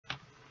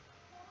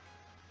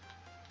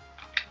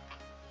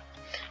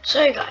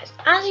So guys,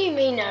 as you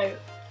may know,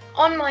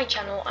 on my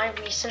channel I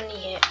recently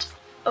hit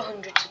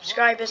 100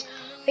 subscribers.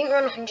 I think we're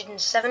on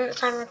 107 at the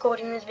time of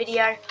recording this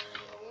video.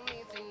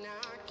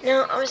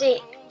 Now obviously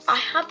I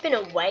have been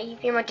away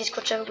via my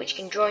Discord server, which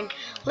you can join,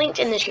 linked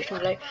in the description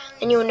below.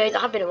 Then you'll know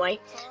that I've been away,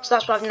 so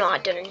that's why I've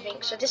not done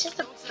anything. So this is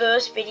the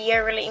first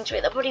video relating to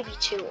it. There'll probably be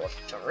 2 or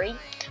 3,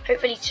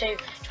 hopefully 2.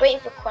 Just waiting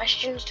for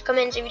questions to come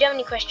in. So if you don't have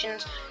any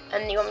questions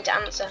and you want me to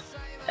answer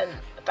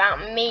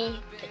about me,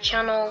 the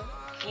channel,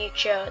 the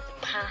future,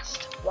 the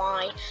past,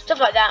 why, stuff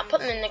like that,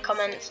 put them in the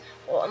comments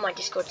or on my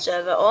Discord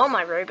server or on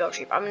my Roblox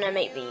group. I'm gonna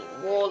make the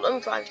wall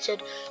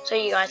unprivated so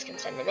you guys can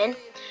send them in.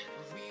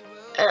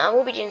 And I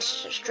will be doing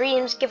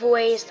streams,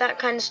 giveaways, that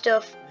kind of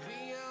stuff.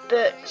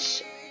 But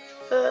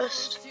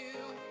first,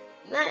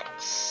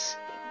 let's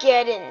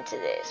get into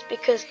this,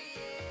 because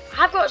I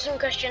have got some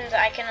questions that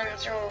I can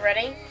answer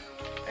already,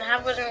 and I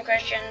have got some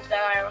questions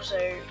that I also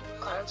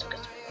can't answer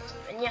because I haven't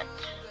answered them yet.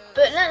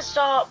 But let's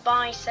start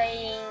by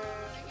saying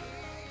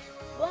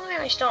why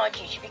I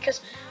started YouTube,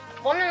 because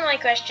one of my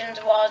questions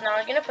was, now I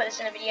was going to put this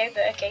in a video,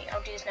 but okay,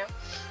 I'll do this now.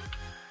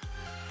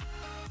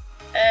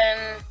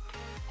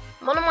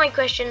 One of my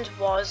questions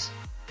was,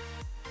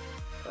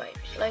 wait,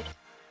 load.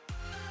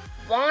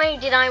 Why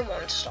did I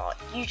want to start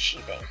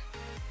YouTubing?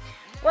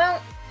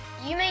 Well,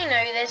 you may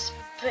know this,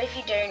 but if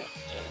you don't,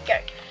 here you go.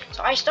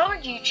 So I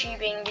started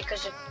YouTubing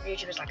because of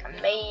YouTubers like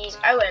Amaze,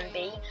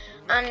 OMB,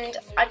 and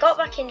I got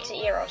back into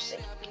ERLC.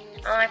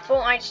 And I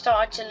thought I'd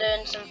start to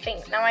learn some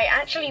things. Now I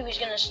actually was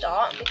going to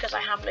start, because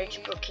I have loads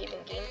of bookkeeping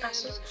game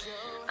passes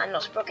and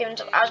lots of bookkeeping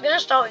stuff. I was going to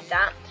start with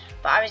that,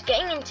 but I was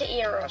getting into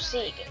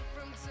ERLC again.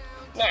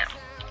 Now,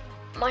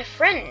 my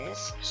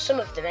friends, some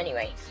of them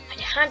anyway,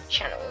 had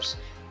channels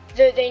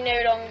that they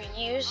no longer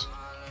use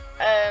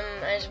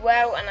as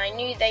well, and I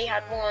knew they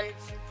had one,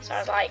 so I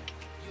was like,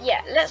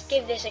 yeah, let's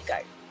give this a go.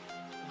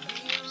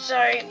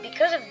 So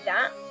because of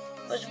that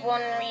was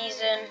one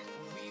reason.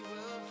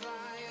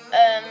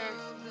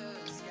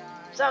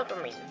 So that was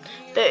one reason.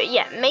 But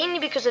yeah, mainly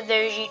because of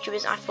those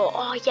YouTubers, I thought,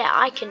 oh yeah,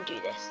 I can do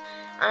this,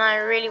 and I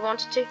really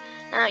wanted to.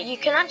 Now you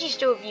can actually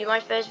still view my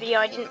first video.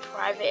 I didn't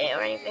private it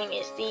or anything.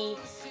 It's the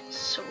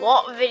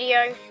SWAT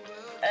video.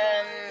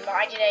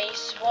 I did a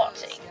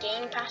SWAT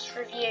Game Pass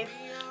review.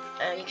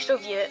 You can still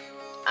view it.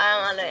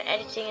 I learned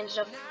editing and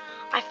stuff.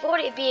 I thought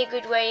it'd be a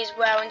good way as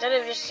well. Instead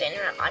of just sitting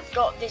around, I've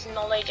got this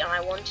knowledge and I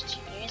wanted to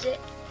use it.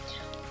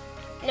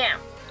 Now,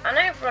 I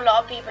know for a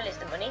lot of people it's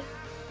the money.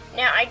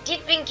 Now, I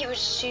did think it was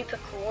super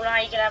cool how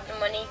you could have the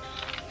money.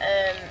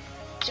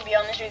 To be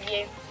honest with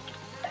you,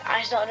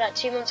 I started that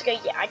 2 months ago.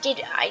 Yeah, I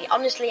did.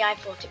 Honestly, I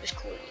thought it was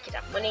cool that you could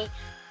have money.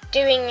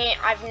 Doing it,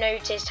 I've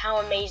noticed how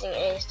amazing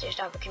it is to just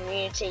have a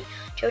community,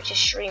 to be able to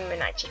stream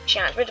an active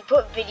chat, but to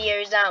put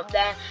videos out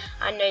there.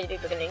 I know that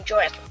people are going to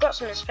enjoy it. I've got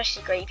some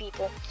especially great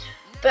people.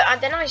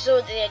 But then I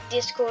saw the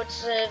Discord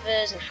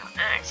servers and how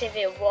active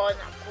it was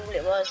and how cool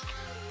it was.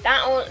 Then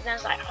I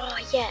was like, oh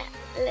yeah,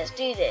 let's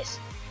do this.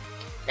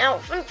 Now,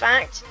 fun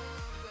fact,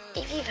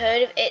 if you've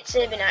heard of It's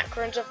Urban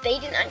Accra and stuff, they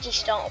didn't actually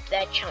start up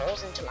their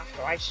channels until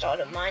after I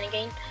started up mine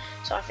again.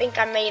 So I think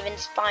I may have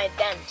inspired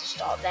them to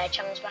start their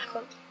channels back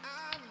up.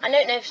 I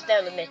don't know if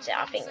they'll admit it,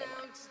 I think they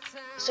might.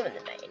 Some of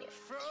them may anyway.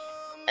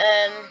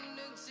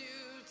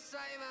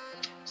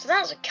 So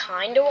that's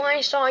kind of why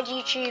I started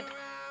YouTube.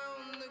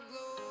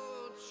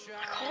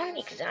 I can't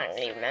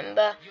exactly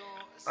remember.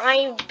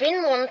 I've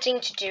been wanting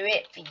to do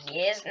it for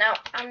years. Now,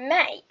 I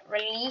may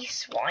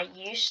release what I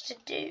used to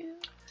do.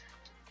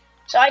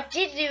 So I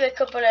did do a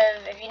couple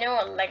of, if you know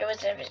what Lego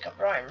is, if it's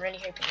copyright, I'm really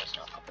hoping it's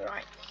not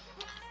copyright.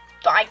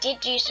 But I did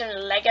do some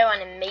Lego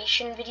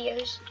animation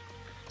videos.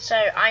 So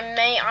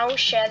I will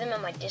share them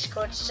on my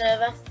Discord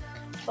server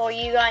for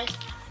you guys.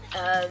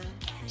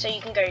 So you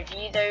can go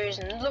view those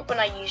and look what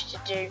I used to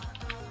do.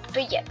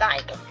 But yeah, that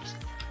is one reason.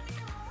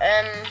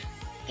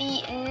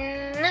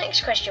 The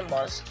next question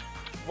was,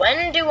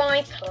 when do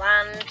I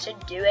plan to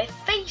do a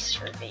face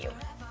reveal?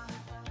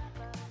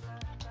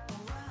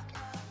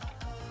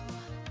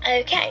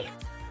 Okay,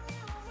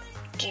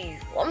 do you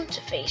want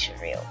a face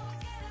reveal?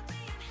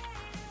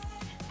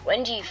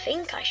 When do you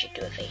think I should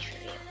do a face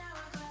reveal?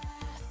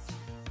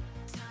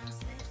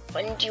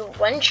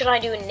 When should I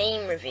do a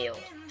name reveal?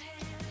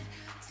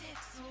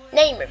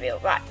 Name reveal,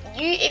 right.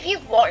 If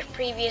you've watched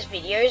previous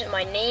videos,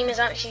 my name has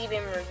actually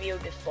been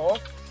revealed before.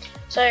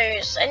 So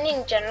send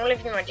in general if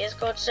you're in my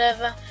Discord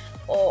server,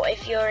 or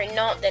if you're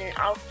not, then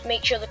I'll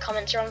make sure the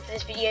comments are on for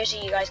this video so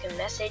you guys can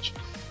message.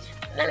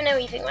 Let me know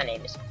what you think my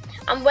name is.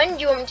 And when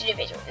do you want me to do a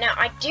face reveal? Now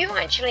I do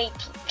actually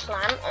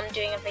plan on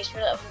doing a face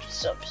reveal at 100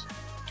 subs.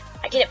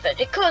 I did it first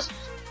because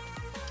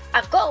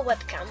I've got a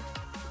webcam.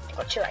 I've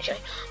got 2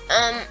 actually.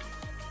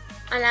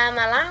 And I'm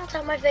allowed to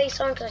have my face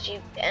on because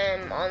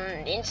on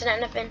the internet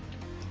and everything,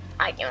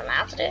 I'm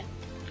allowed to do it.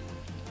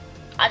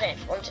 I don't know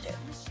if I want to do it.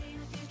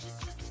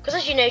 Because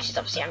as you notice,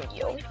 obviously I'm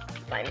young,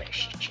 like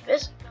most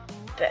YouTubers.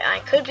 But I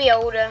could be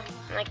older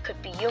and I could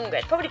be younger.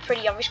 It's probably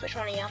pretty obvious which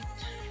one I am.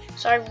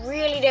 So I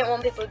really don't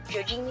want people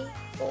judging me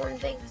for one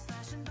thing.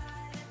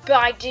 but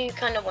I do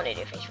kind of want to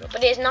do face reveal.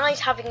 But it's nice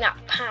having that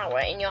power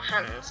in your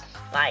hands.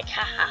 Like,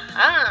 ha ha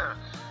ha,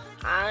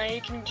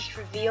 I can just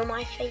reveal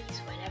my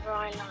face whenever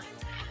I like.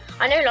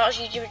 I know lots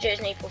of YouTubers do it as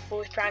an April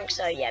Fool's prank,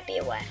 so yeah, be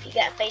aware. If you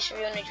get a face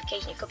reveal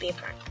notification, it could be a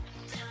prank.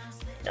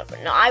 No,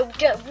 but no,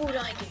 would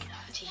I do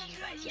that to you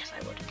guys? Yes,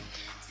 I would.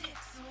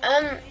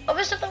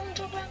 Other stuff I want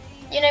to talk about?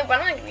 You know, when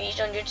I reached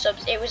 100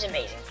 subs, it was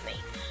amazing for me.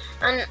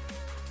 And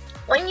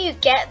when you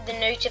get the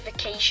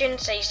notification,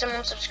 say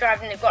someone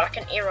subscribed and they've got like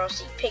an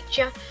ERLC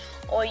picture,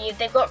 or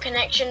they've got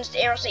connections to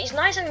ERLC, it's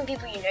nice having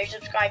people you know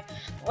subscribe,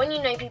 but when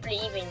you know people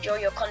that even enjoy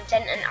your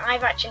content, and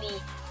I've actually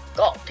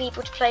got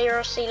people to play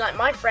ERLC, like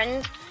my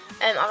friend,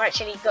 I've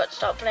actually got to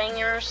start playing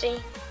ERLC.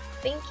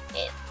 I think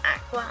it's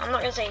Aqua, I'm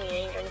not going to say any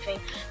names or anything,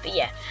 but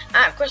yeah,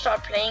 Aqua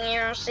started playing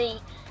ERLC.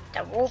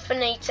 That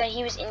Wolfinator,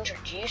 he was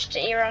introduced to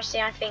ERLC,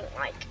 I think,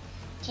 like,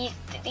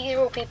 these are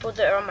all people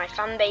that are on my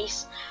fan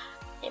base,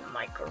 in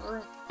my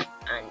group,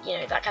 and you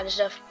know, that kind of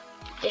stuff,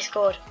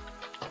 Discord.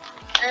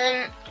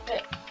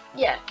 But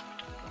yeah,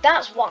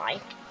 that's why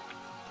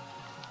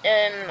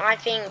I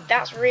think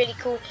that's really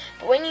cool.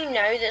 But when you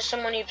know that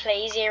someone who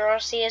plays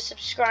ERLC is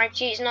subscribed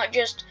to you, it's not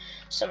just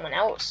someone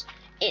else.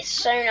 It's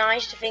so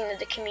nice to think that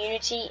the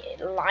community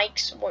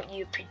likes what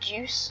you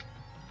produce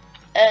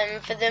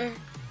for them,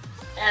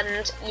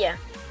 and yeah,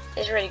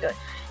 it's really good.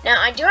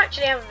 Now, I do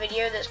actually have a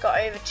video that's got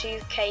over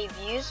 2k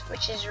views,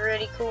 which is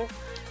really cool.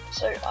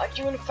 So I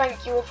do want to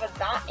thank you all for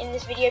that in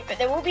this video, but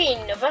there will be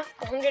another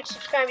 100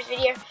 subscribers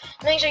video.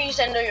 Make sure you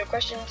send all your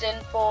questions in,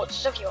 thoughts,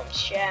 stuff you want me to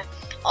share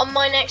on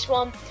my next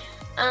one.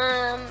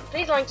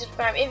 Please like and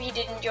subscribe if you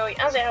did enjoy,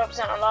 as it helps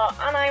out a lot,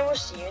 and I will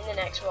see you in the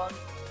next one.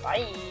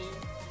 Bye.